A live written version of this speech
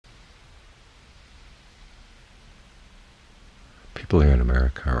People here in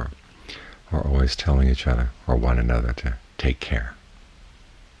America are always telling each other or one another to take care.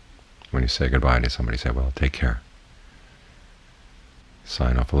 When you say goodbye to somebody, say, well, take care.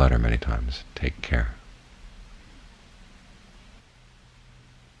 Sign off a letter many times, take care.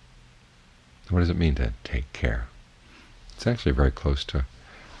 What does it mean to take care? It's actually very close to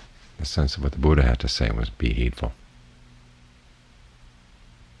the sense of what the Buddha had to say was be heedful.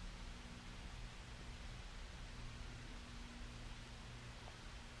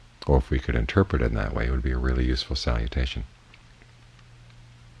 Or if we could interpret it in that way, it would be a really useful salutation.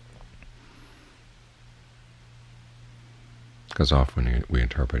 Because often we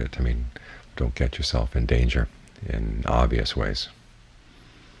interpret it to mean don't get yourself in danger in obvious ways.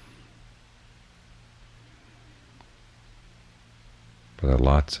 But there are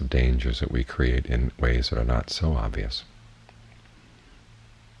lots of dangers that we create in ways that are not so obvious.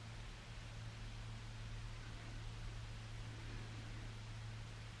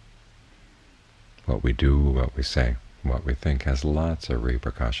 What we do, what we say, what we think has lots of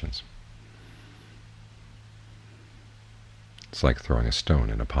repercussions. It's like throwing a stone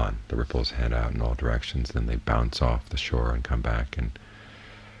in a pond. The ripples head out in all directions, then they bounce off the shore and come back, and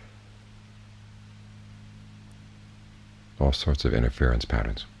all sorts of interference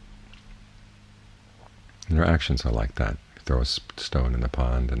patterns. And our actions are like that. You throw a stone in the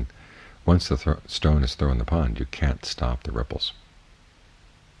pond, and once the stone is thrown in the pond, you can't stop the ripples.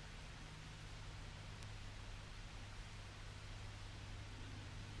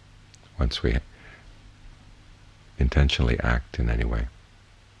 Once we intentionally act in any way,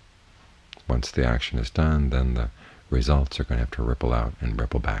 once the action is done, then the results are going to have to ripple out and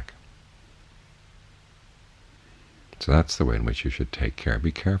ripple back. So that's the way in which you should take care.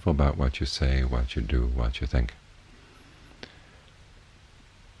 Be careful about what you say, what you do, what you think,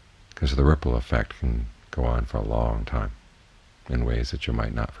 because the ripple effect can go on for a long time in ways that you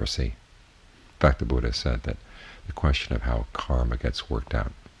might not foresee. In fact, the Buddha said that the question of how karma gets worked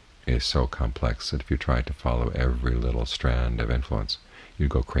out is so complex that if you tried to follow every little strand of influence, you'd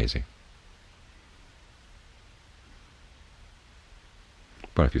go crazy.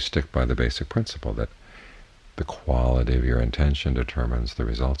 But if you stick by the basic principle that the quality of your intention determines the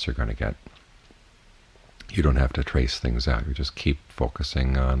results you're going to get, you don't have to trace things out. You just keep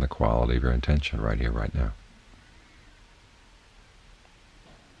focusing on the quality of your intention right here, right now.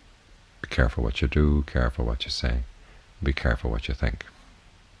 Be careful what you do, careful what you say, be careful what you think.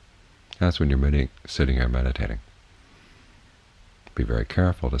 That's when you're sitting here meditating. Be very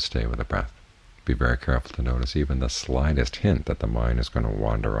careful to stay with the breath. Be very careful to notice even the slightest hint that the mind is going to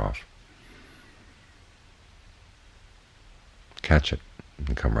wander off. Catch it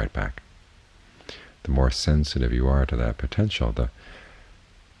and come right back. The more sensitive you are to that potential, the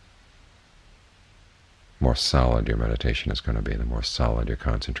more solid your meditation is going to be, the more solid your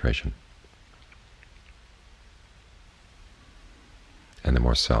concentration. And the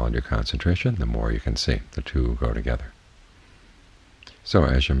more solid your concentration, the more you can see. The two go together. So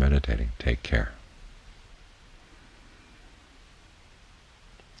as you're meditating, take care.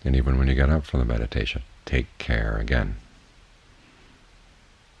 And even when you get up from the meditation, take care again.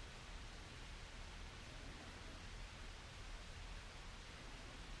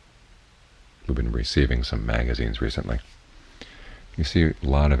 We've been receiving some magazines recently. You see a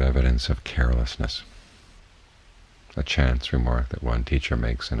lot of evidence of carelessness. A chance remark that one teacher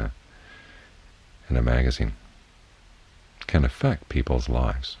makes in a magazine can affect people's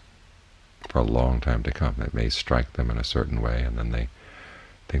lives for a long time to come. It may strike them in a certain way, and then they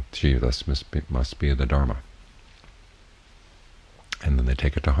think, gee, this must be the Dharma. And then they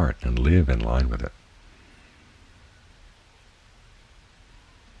take it to heart and live in line with it.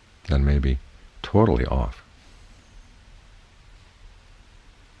 Then maybe totally off,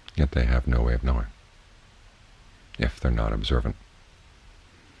 yet they have no way of knowing if they're not observant.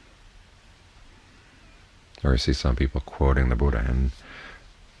 Or you see some people quoting the Buddha, and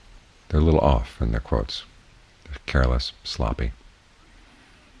they're a little off in their quotes. They're careless, sloppy.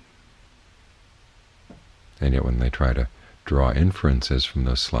 And yet when they try to draw inferences from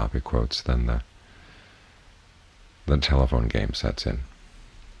those sloppy quotes, then the telephone game sets in.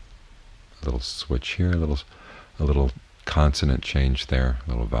 A little switch here, a little consonant change there, a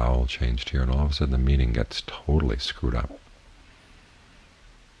little vowel changed here, and all of a sudden the meaning gets totally screwed up.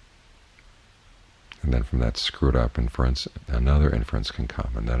 And then from that screwed up inference, another inference can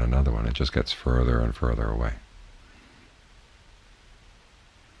come, and then another one. It just gets further and further away.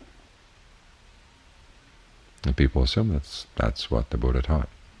 And people assume that's what the Buddha taught.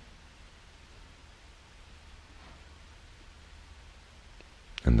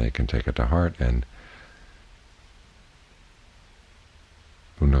 And they can take it to heart and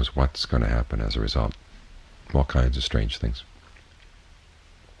Who knows what's going to happen as a result? All kinds of strange things.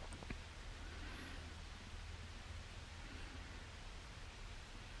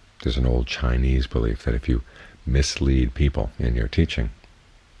 There's an old Chinese belief that if you mislead people in your teaching,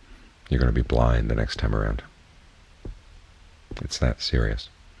 you're going to be blind the next time around. It's that serious.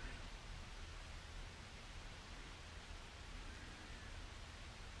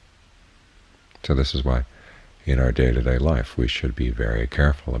 So this is why in our day-to-day life we should be very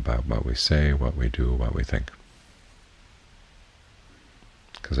careful about what we say, what we do, what we think.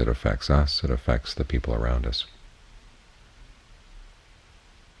 Because it affects us, it affects the people around us.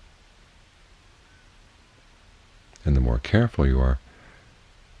 And the more careful you are,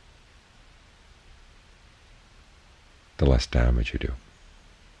 the less damage you do.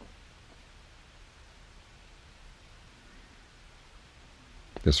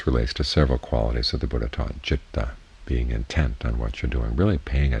 This relates to several qualities that the Buddha taught. Citta, being intent on what you're doing, really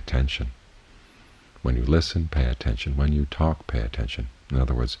paying attention. When you listen, pay attention. When you talk, pay attention. In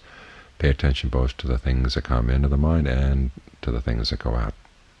other words, pay attention both to the things that come into the mind and to the things that go out.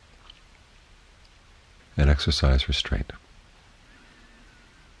 And exercise restraint.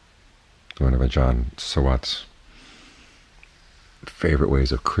 One of Ajahn Sawat's favorite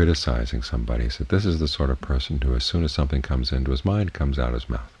ways of criticizing somebody is that this is the sort of person who, as soon as something comes into his mind, comes out his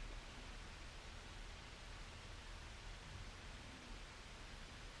mouth.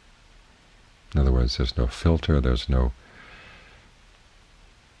 In other words, there's no filter, there's no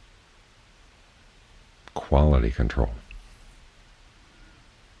quality control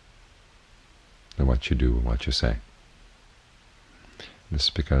in what you do and what you say. This is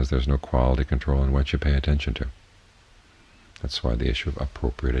because there's no quality control in what you pay attention to. That's why the issue of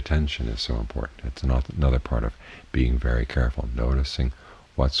appropriate attention is so important. It's another part of being very careful, noticing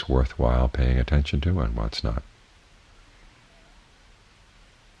what's worthwhile paying attention to and what's not.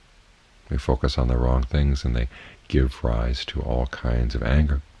 We focus on the wrong things, and they give rise to all kinds of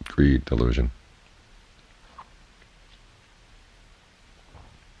anger, greed, delusion.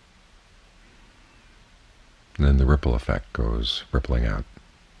 And then the ripple effect goes rippling out.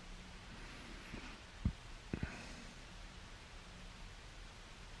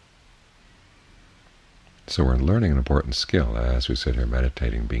 So we're learning an important skill as we sit here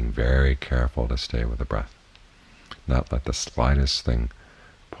meditating, being very careful to stay with the breath, not let the slightest thing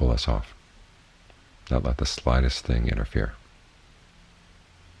pull us off, not let the slightest thing interfere.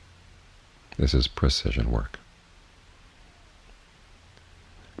 This is precision work,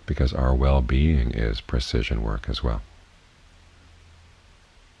 because our well-being is precision work as well.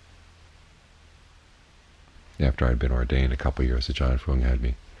 After I'd been ordained a couple years, Ajahn Fung had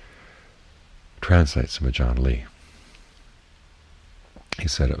me translate some Ajahn Lee. He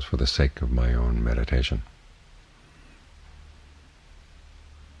said it was for the sake of my own meditation.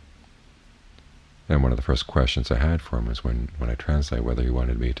 And one of the first questions I had for him was when I translate whether he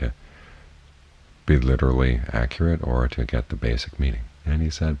wanted me to be literally accurate or to get the basic meaning. And he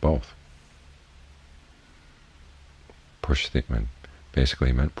said both. Basically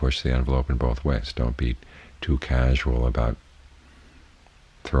he meant push the envelope in both ways. Don't be too casual about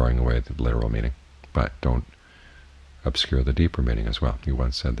throwing away the literal meaning, but don't obscure the deeper meaning as well. He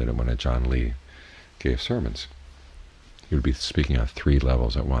once said that when Ajahn Lee gave sermons, he would be speaking on 3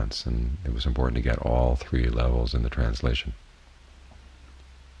 levels at once, and it was important to get all 3 levels in the translation.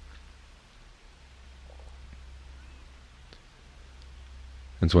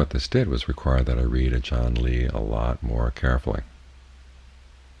 And so what this did was require that I read Ajahn Lee a lot more carefully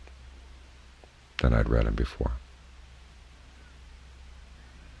than I'd read him before.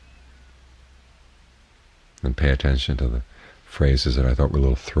 And pay attention to the phrases that I thought were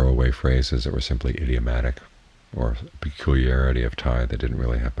little throwaway phrases that were simply idiomatic or peculiarity of Thai that didn't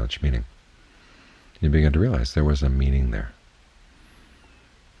really have much meaning. You begin to realize there was a meaning there.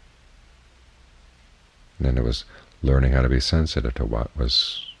 And then it was learning how to be sensitive to what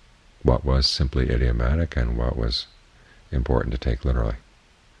was simply idiomatic and what was important to take literally.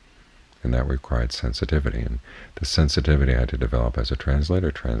 And that required sensitivity. And the sensitivity I had to develop as a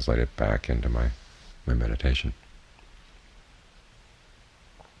translator, translate it back into my meditation.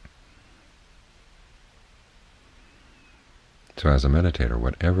 So as a meditator,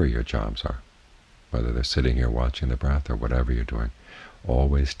 whatever your jobs are, whether they're sitting here watching the breath or whatever you're doing,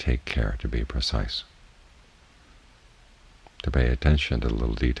 always take care to be precise, to pay attention to the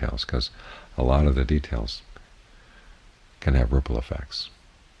little details, because a lot of the details can have ripple effects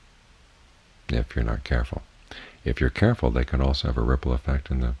if you're not careful. If you're careful, they can also have a ripple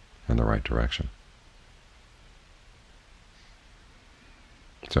effect in the right direction.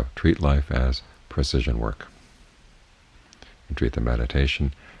 So treat life as precision work. and treat the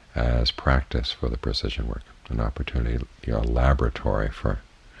meditation as practice for the precision work, an opportunity, a laboratory for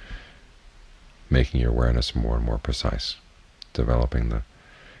making your awareness more and more precise, developing the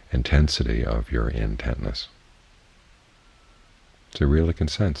intensity of your intentness. So you really can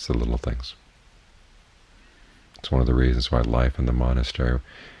sense the little things. It's one of the reasons why life in the monastery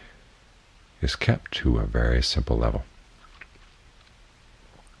is kept to a very simple level,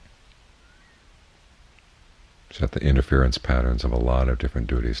 so that the interference patterns of a lot of different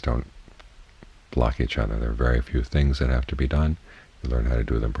duties don't block each other. There are very few things that have to be done. You learn how to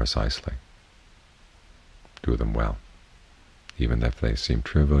do them precisely, do them well. Even if they seem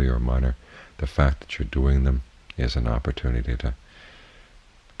trivial or minor, the fact that you're doing them is an opportunity to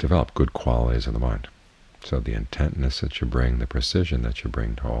develop good qualities in the mind. So the intentness that you bring, the precision that you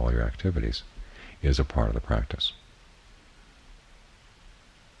bring to all your activities is a part of the practice.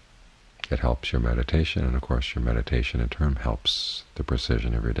 It helps your meditation, and of course your meditation in turn helps the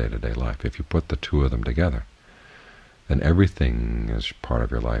precision of your day-to-day life. If you put the two of them together, then everything as part of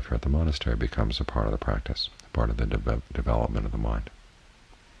your life here at the monastery becomes a part of the practice, a part of the development of the mind.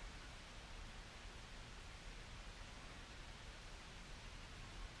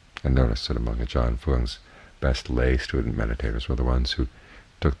 And notice that among Ajahn Fuang's best lay student meditators were the ones who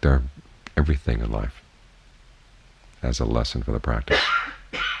took their everything in life as a lesson for the practice.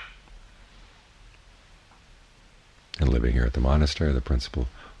 And living here at the monastery, the principle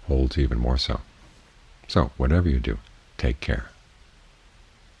holds even more so. So whatever you do, take care.